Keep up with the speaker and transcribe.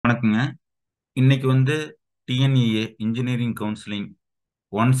வணக்கங்க. இன்னைக்கு வந்து டிஎன்இஏ இன்ஜினியரிங் கவுன்சிலிங்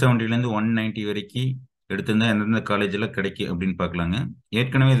 170லேருந்து 190 வரைக்கும் எடுத்திருந்தா எந்தெந்த காலேஜில் கிடைக்கும் அப்படின்னு பார்க்கலாங்க.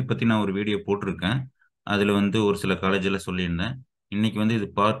 ஏற்கனவே இதை பற்றி நான் ஒரு வீடியோ போட்டிருக்கேன். அதில் வந்து ஒரு சில காலேஜில் சொல்லியிருந்தேன். இன்னைக்கு வந்து இது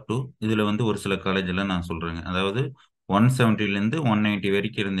பார்ட் 2. இதில் வந்து ஒரு சில காலேஜில் நான் சொல்கிறேங்க. அதாவது 170லேருந்து 190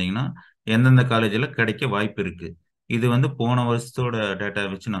 வரைக்கும் இருந்தீங்கன்னா எந்தெந்த காலேஜில் கிடைக்க வாய்ப்பு இருக்குது. இது வந்து போன வருஷத்தோட டேட்டா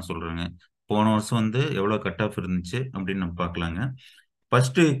வச்சு நான் சொல்கிறேங்க. போன வருஷம் வந்து எவ்வளோ கட் ஆஃப் இருந்துச்சு அப்படின்னு நம்ம பார்க்கலாங்க.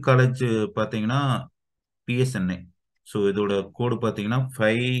 ஃபர்ஸ்ட் காலேஜ் பார்த்தீங்கன்னா பிஎஸ்என்ஏ. ஸோ இதோட கோடு பார்த்தீங்கன்னா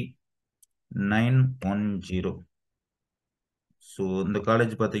 5910. ஸோ இந்த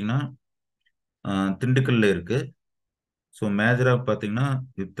காலேஜ் பார்த்தீங்கன்னா திண்டுக்கல்ல இருக்கு. ஸோ மேஜராக பார்த்தீங்கன்னா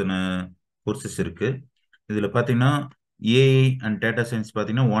இத்தனை கோர்சஸ் இருக்கு. இதில் பார்த்தீங்கன்னா ஏஐ அண்ட் டேட்டா சயின்ஸ்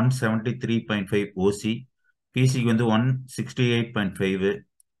பார்த்தீங்கன்னா 173.5 ஓசி, பிசிக்கு வந்து 168.5.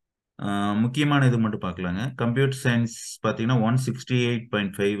 முக்கியமான இது மட்டும் பார்க்கலாங்க. கம்ப்யூட்டர் சயின்ஸ் பார்த்தீங்கன்னா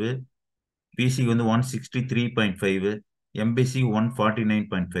 168.5, பிசிக்கு வந்து 163.5, MBC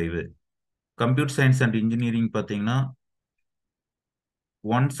 149.5. Computer science and engineering பார்த்தீங்கன்னா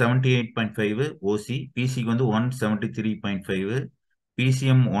 178.5 ஓசி, பிசிக்கு வந்து 173.5,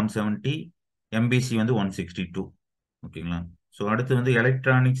 பிசிஎம் 170, எம்பிசி வந்து 162. ஓகேங்களா? ஸோ அடுத்து வந்து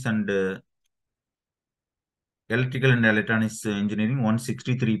electrical and electronics engineering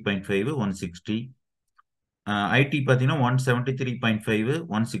 163.5, 160. ID பார்த்தீங்கன்னா 173.5,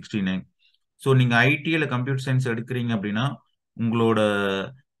 169. ஸோ நீங்கள் ஐடியில் கம்ப்யூட்டர் சயின்ஸ் எடுக்கிறீங்க அப்படின்னா உங்களோட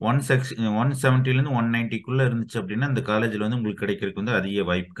 170லேருந்து 190க்குள்ளே இருந்துச்சு அப்படின்னா இந்த காலேஜில் வந்து உங்களுக்கு கிடைக்கிறதுக்கு வந்து அதிக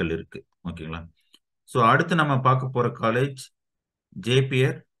வாய்ப்புகள் இருக்குது. ஓகேங்களா? ஸோ அடுத்து நம்ம பார்க்க போகிற காலேஜ்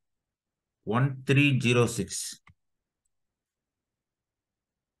ஜேபிஆர் 1306.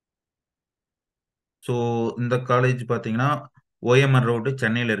 ஸோ இந்த காலேஜ் பார்த்தீங்கன்னா ஓஎம்ஆர் ரோடு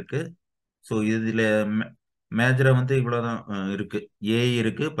சென்னையில் இருக்குது. ஸோ இதில் மேஜராக வந்து இவ்வளோதான் இருக்குது. ஏஐ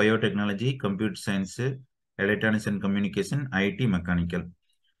இருக்குது, biotechnology, computer science, electronics and communication, ID, mechanical.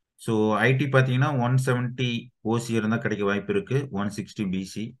 So ID பார்த்தீங்கன்னா 170 ஓசி இருந்தால் கிடைக்க வாய்ப்பு இருக்குது. 160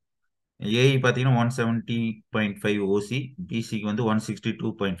 பிசி. ஏஐ பார்த்தீங்கன்னா 170.5 ஓசி, பிசிக்கு வந்து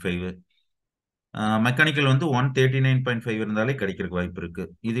 162.5. மெக்கானிக்கல் வந்து 139.5 இருந்தாலே கிடைக்கிறதுக்கு வாய்ப்பு இருக்குது.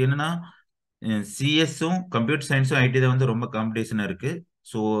 இது என்னன்னா சிஎஸும் கம்ப்யூட்டர் சயின்ஸும் ஐடி தான் வந்து ரொம்ப காம்படிஷனாக இருக்குது.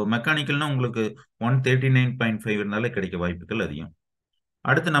 ஸோ மெக்கானிக்கல்னா உங்களுக்கு 139.5 இருந்தாலே கிடைக்க வாய்ப்புகள் அதிகம்.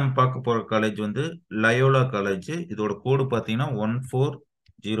 அடுத்து நம்ம பார்க்க போகிற காலேஜ் வந்து லயோலா காலேஜ். இதோட கோடு பார்த்தீங்கன்னா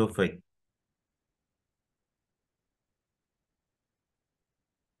 1405.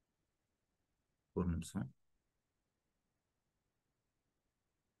 ஒரு நிமிஷம்.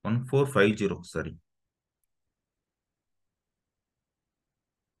 1450, சாரி.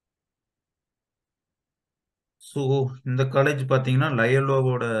 ஸோ இந்த காலேஜ் பார்த்தீங்கன்னா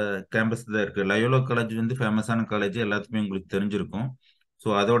லயோலாவோட கேம்பஸ் தான் இருக்குது. லயோலா காலேஜ் வந்து ஃபேமஸான காலேஜ், எல்லாத்துக்குமே உங்களுக்கு தெரிஞ்சிருக்கும். ஸோ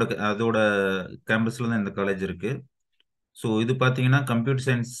அதோட அதோட கேம்பஸில் தான் இந்த காலேஜ் இருக்குது. ஸோ இது பார்த்தீங்கன்னா கம்ப்யூட்டர்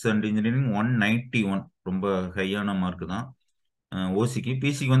சயின்ஸ் அண்ட் இன்ஜினியரிங் 191, ரொம்ப ஹையான மார்க் தான் ஓசிக்கு.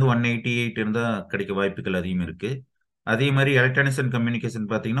 பிசிக்கு வந்து 188 இருந்தால் கிடைக்க வாய்ப்புகள் அதிகம் இருக்குது. அதே மாதிரி எலக்ட்ரானிக்ஸ் அண்ட் கம்யூனிகேஷன்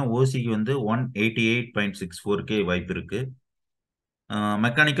பார்த்தீங்கன்னா ஓசிக்கு வந்து 188.64 வாய்ப்பு இருக்குது.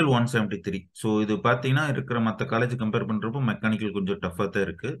 மெக்கானிக்கல் 173. ஸோ இது பார்த்தீங்கன்னா இருக்கிற மற்ற காலேஜ் கம்பேர் பண்ணுறப்போ மெக்கானிக்கல் கொஞ்சம் டஃப்பாக தான்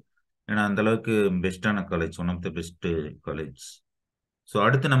இருக்குது. ஏன்னா அந்த அளவுக்கு பெஸ்ட்டான college, one of the best college. So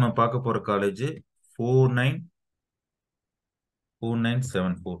அடுத்து நம்ம பார்க்க போகிற காலேஜ்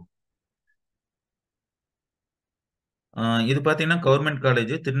 4974. இது பார்த்தீங்கன்னா கவர்மெண்ட்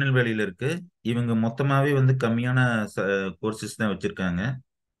காலேஜ், திருநெல்வேலியில் இருக்கு. இவங்க மொத்தமாகவே வந்து கம்மியான கோர்சஸ் தான் வச்சுருக்காங்க.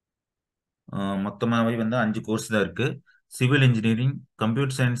 மொத்தமாகவே வந்து 5 கோர்ஸ் தான் இருக்கு. Civil engineering,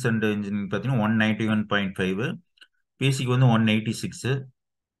 computer science and engineering பார்த்தீங்கன்னா 191.5, பிசிக்கு வந்து 186,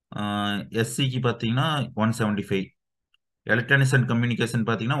 எஸ்சிக்கு பார்த்தீங்கன்னா 175, எலக்ட்ரானிக்ஸ் அண்ட் கம்யூனிகேஷன்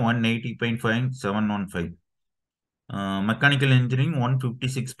பார்த்தீங்கன்னா 180.715, மெக்கானிக்கல் இன்ஜினியரிங்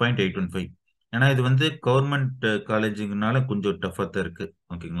 156.815. ஏன்னா இது வந்து கவர்மெண்ட் காலேஜுங்கனால கொஞ்சம் டஃப்பாக தான் இருக்கு.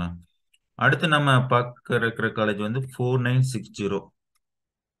 ஓகேங்களா? அடுத்து நம்ம பார்க்க இருக்கிற காலேஜ் வந்து 4960.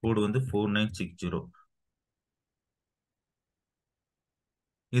 கோடு வந்து 4960.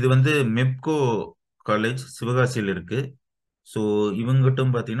 இது வந்து மெப்கோ காலேஜ், சிவகாசியில் இருக்கு. ஸோ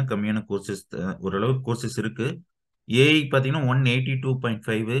இவங்ககிட்டும் பார்த்தீங்கன்னா கம்மியான கோர்சஸ், ஓரளவுக்கு கோர்சஸ் இருக்கு. ஏஐ பார்த்தீங்கன்னா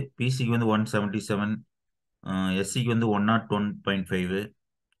 182.5, பிசிக்கு வந்து 177, எஸ்சிக்கு வந்து 101.5.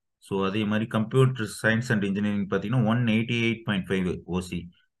 ஸோ அதே மாதிரி கம்ப்யூட்டர் சயின்ஸ் அண்ட் இன்ஜினியரிங் பார்த்தீங்கன்னா 188.5 ஓசி,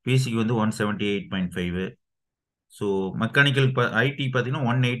 பிசிக்கு வந்து 178.5. ஸோ மெக்கானிக்கல் ஐடி பார்த்தீங்கன்னா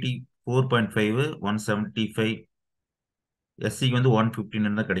 184.5, 175, எஸ்சிக்கு வந்து 115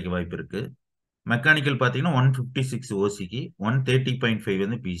 இருந்தால் கிடைக்க வாய்ப்பு இருக்கு. மெக்கானிக்கல் பார்த்தீங்கன்னா 156 ஓசிக்கு, 130.5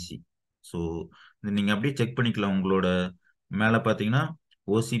 வந்து பிசி. ஸோ நீங்கள் அப்படியே செக் பண்ணிக்கலாம். உங்களோட மேலே பார்த்தீங்கன்னா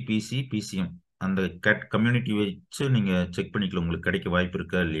ஓசி, பிசி, பிசிஎம் அந்த கம்யூனிட்டி வச்சு நீங்கள் செக் பண்ணிக்கலாம், உங்களுக்கு கிடைக்க வாய்ப்பு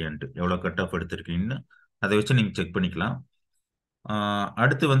இருக்கா இல்லையான்ட்டு, எவ்வளோ கட் ஆஃப் எடுத்திருக்கீங்கன்னு அதை வச்சு நீங்கள் செக் பண்ணிக்கலாம்.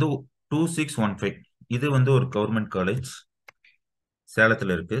 அடுத்து வந்து 2615, இது வந்து ஒரு கவர்மெண்ட் காலேஜ்,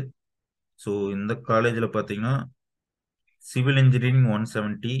 சேலத்தில் இருக்கு. ஸோ இந்த காலேஜில் பார்த்தீங்கன்னா சிவில் இன்ஜினியரிங்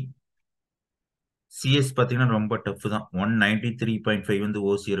 170, சிஎஸ் பார்த்தீங்கன்னா ரொம்ப டஃப் தான். 193.5 வந்து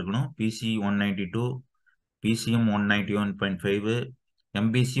ஓசி இருக்கணும், PC 192, BCM 191.5,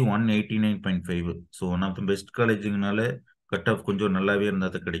 MBC 189.5. So one of the best காலேஜுங்கனால cut off கொஞ்சம் நல்லாவே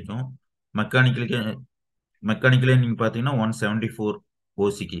இருந்தால் தான் கிடைக்கும். மெக்கானிக்கலே நீங்கள் பார்த்தீங்கன்னா 174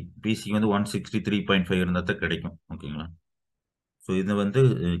 ஓசிக்கு, பிசிக்கு வந்து 163.5 இருந்தால் தான் கிடைக்கும். ஓகேங்களா? ஸோ இது வந்து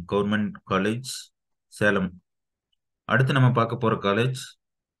கவர்மெண்ட் காலேஜ் சேலம். அடுத்து நம்ம பார்க்க போகிற college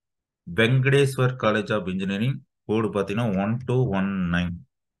Venkateswar college of engineering, கோடு பார்த்தீங்கன்னா 1219.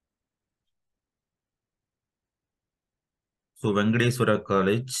 ஸோ வெங்கடேஸ்வரா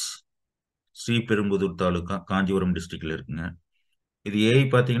காலேஜ் ஸ்ரீபெரும்புதூர் தாலுக்கா, காஞ்சிபுரம் டிஸ்ட்ரிக்ட்ல இருக்குங்க. இது ஏஐ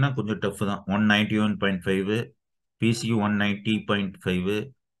பார்த்தீங்கன்னா கொஞ்சம் டஃப் தான். 191.5, பிசிக்கு 190.5,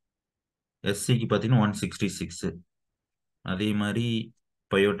 எஸ்சிக்கு பார்த்தீங்கன்னா 166. அதே மாதிரி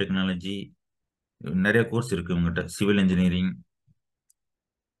பயோடெக்னாலஜி நிறைய கோர்ஸ் இருக்கு உங்கள்கிட்ட. Civil engineering,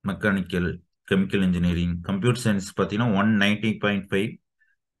 mechanical, chemical engineering, computer science பார்த்தீங்கன்னா 190.5,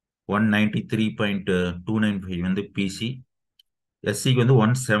 193.295 வந்து பிசி, எஸ்சிக்கு வந்து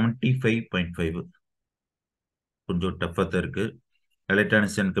 175.5. கொஞ்சம் டஃப்பாக தான் இருக்கு.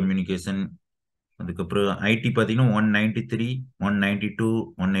 எலக்ட்ரானிக்ஸ் அண்ட் கம்யூனிகேஷன், அதுக்கப்புறம் ஐடி பார்த்தீங்கன்னா 193, 192,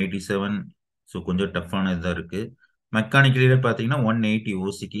 187. ஸோ கொஞ்சம் டஃப்பான இதாக இருக்கு. மெக்கானிக்கலில் பார்த்தீங்கன்னா 180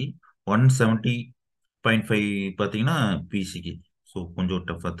 ஓசிக்கு, 170.5 பார்த்தீங்கன்னா பிசிக்கு. ஸோ கொஞ்சம்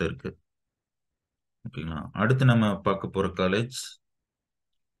டஃப்பாக தான் இருக்கு. ஓகேங்களா? அடுத்து நம்ம பார்க்க போகிற காலேஜ்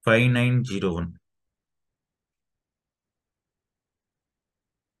 5901.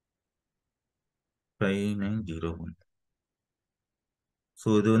 5901. ஸோ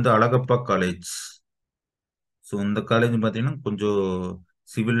இது வந்து அழகப்பா காலேஜ். ஸோ இந்த காலேஜ் பார்த்தீங்கன்னா கொஞ்சம்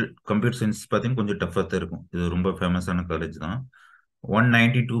சிவில் கம்ப்யூட்டர் சயின்ஸ் பார்த்தீங்கன்னா கொஞ்சம் டஃப்பாக தான் இருக்கும். இது ரொம்ப ஃபேமஸான காலேஜ் தான்.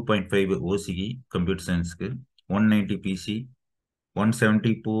 192.5 ஓசிக்கு கம்ப்யூட்டர் சயின்ஸ்க்கு, 190 பிசி,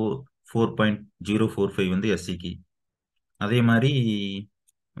 174.045 வந்து எஸ்சிக்கு. அதே மாதிரி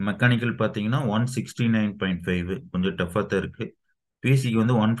மெக்கானிக்கல் பார்த்தீங்கன்னா 169.5 கொஞ்சம் டஃப்பாக தான் இருக்கு. பிசிக்கு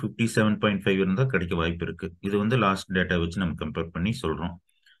வந்து 157.5 இருந்தால் கிடைக்க வாய்ப்பு இருக்கு. இது வந்து லாஸ்ட் டேட்டா வச்சு நம்ம கம்பேர் பண்ணி சொல்கிறோம்.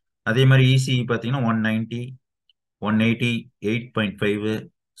 அதே மாதிரி இசிஇ பார்த்தீங்கன்னா 190, 188.5,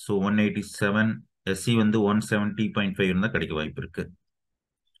 ஸோ 187, எஸ்சி வந்து 170.5 இருந்தால் கிடைக்க வாய்ப்பு இருக்கு.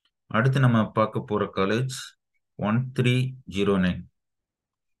 அடுத்து நம்ம பார்க்க போகிற காலேஜ் 1309.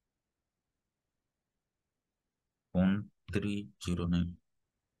 1309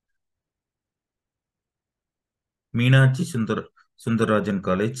 மீனாட்சி சுந்தரராஜன்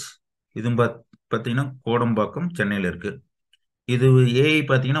காலேஜ். இது பார்த்தீங்கன்னா கோடம்பாக்கம், சென்னையில் இருக்கு. இது ஏஐ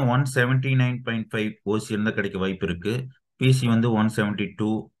பார்த்தீங்கன்னா 179.5 ஓசி இருந்தால் கிடைக்க வாய்ப்பு இருக்கு. பிசி வந்து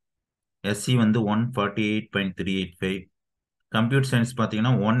 172, எஸ்சி வந்து 148.385, கம்ப்யூட்டர் சயின்ஸ்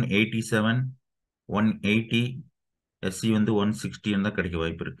பார்த்தீங்கன்னா 187, 180, எஸ்சி வந்து 160 இருந்தால் கிடைக்க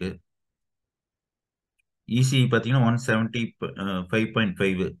வாய்ப்பு இருக்கு. இசிஇ பார்த்தீங்கன்னா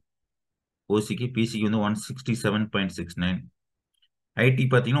 175.5 ஓசிக்கு, பிசிக்கு வந்து 167.69. ஐடி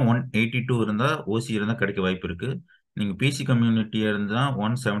பார்த்தீங்கன்னா 182 இருந்தால் ஓசி இருந்தால் கிடைக்க வாய்ப்பு இருக்கு. நீங்கள் பிசி கம்யூனிட்டியாக இருந்தால்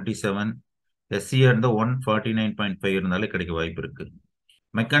 177, எஸ்சியாக இருந்தால் 149.5 இருந்தாலே கிடைக்க வாய்ப்பு இருக்கு.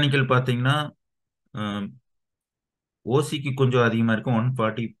 மெக்கானிக்கல் பார்த்தீங்கன்னா ஓசிக்கு கொஞ்சம் அதிகமாக இருக்கும்,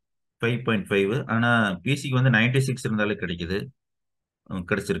 145.5. ஆனால் பிசிக்கு வந்து 96 இருந்தாலே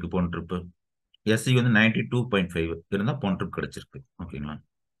கிடைச்சிருக்கு போன ட்ரிப்பு. எஸ்சி வந்து 92.5 இருந்தால் போன ட்ரிப் கிடைச்சிருக்கு. ஓகேங்களா?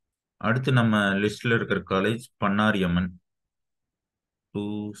 அடுத்து நம்ம லிஸ்ட்ல இருக்கிற காலேஜ் பன்னாரியம்மன்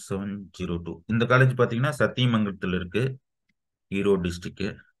 2702. இந்த காலேஜ் பார்த்தீங்கன்னா சத்தியமங்கலத்தில் இருக்கு, ஈரோடு டிஸ்ட்ரிக்ட்.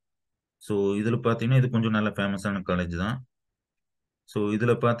 ஸோ இதில் பார்த்தீங்கன்னா இது கொஞ்சம் நல்ல ஃபேமஸான காலேஜ் தான். ஸோ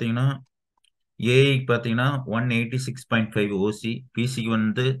இதில் பார்த்தீங்கன்னா ஏஐ பார்த்தீங்கன்னா 186.5 ஓசி, பிசிக்கு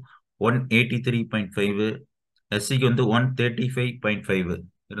வந்து 183.5, எஸ்சிக்கு வந்து 135.5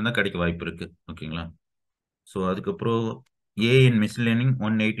 இருந்தால் கிடைக்க வாய்ப்பு இருக்கு. ஓகேங்களா? ஸோ அதுக்கப்புறம் ஏஎன் மிஸ்லேனிங்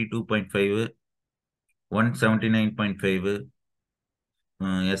 182.5, 179.5,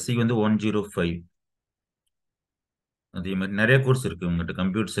 எஸ்சிக்கு வந்து 105. அதே மாதிரி நிறைய கோர்ஸ் இருக்கு உங்கள்கிட்ட.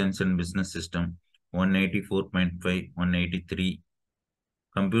 Computer science and business system 184.5, 183,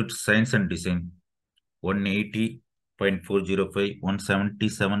 computer science and design 180.405,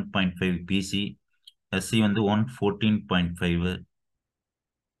 177.5 PC, SC வந்து 114.5.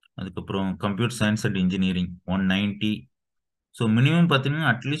 அதுக்கப்புறம் computer science and engineering 190, so minimum பார்த்தீங்கன்னா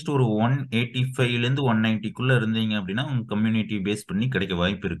அட்லீஸ்ட் ஒரு 185லேருந்து 190க்குள்ளே இருந்தீங்க அப்படின்னா உங்க கம்யூனிட்டி பேஸ் பண்ணி கிடைக்க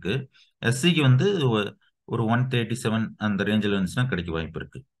வாய்ப்பு இருக்கு. எஸ்சிக்கு வந்து ஒரு 137 அந்த ரேஞ்சில் இருந்துச்சுன்னா கிடைக்க வாய்ப்பு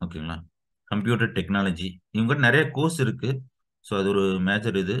இருக்கு. ஓகேங்களா? கம்ப்யூட்டர் டெக்னாலஜி இவங்க நிறைய கோர்ஸ் இருக்கு. ஸோ அது ஒரு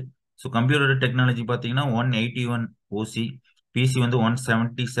மேஜர் இது. ஸோ கம்ப்யூட்டர் டெக்னாலஜி பார்த்தீங்கன்னா 181 ஓசி, பிசி வந்து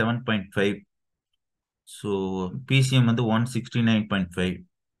 177.5, ஸோ பிசிஎம் வந்து 169.5.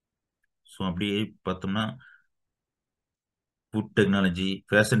 ஸோ அப்படியே பார்த்தோம்னா food technology,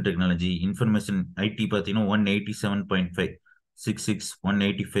 fashion technology, information ID பார்த்தீங்கன்னா 187.5, 66,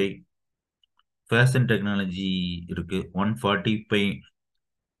 185. ஃபேஷன் டெக்னாலஜி இருக்கு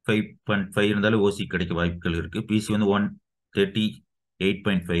 145.5 இருந்தாலும் ஓசி கிடைக்க வாய்ப்புகள் இருக்கு. பிசி வந்து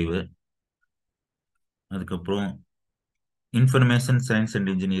 138.5. அதுக்கப்புறம் information science and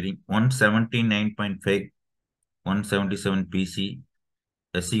engineering 179.5, 177 PC,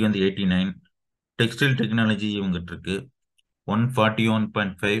 SC வந்து 89. டெக்ஸ்டைல் டெக்னாலஜி இவங்ககிட்ட இருக்கு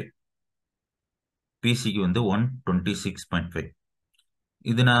 141.5, பிசிக்கு வந்து 126.5.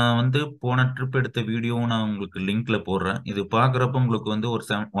 இது நான் வந்து போன ட்ரிப் எடுத்த வீடியோவும் நான் உங்களுக்கு லிங்க்ல போடுறேன். இது பார்க்குறப்ப உங்களுக்கு வந்து ஒரு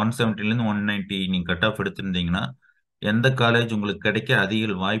 170லேருந்து 190 நீங்கள் கட் ஆஃப் எடுத்திருந்தீங்கன்னா எந்த காலேஜ் உங்களுக்கு கிடைக்க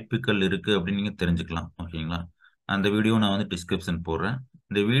அதிக வாய்ப்புகள் இருக்கு அப்படின்னு நீங்க தெரிஞ்சுக்கலாம். ஓகேங்களா? அந்த வீடியோ நான் வந்து டிஸ்கிரிப்ஷன் போடுறேன்.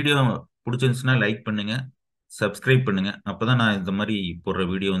 இந்த வீடியோ பிடிச்சிருந்துச்சுன்னா லைக் பண்ணுங்க, சப்ஸ்கிரைப் பண்ணுங்க. அப்பதான் நான் இந்த மாதிரி போடுற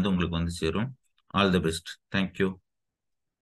வீடியோ வந்து உங்களுக்கு வந்து சேரும். All the best. தேங்க்யூ.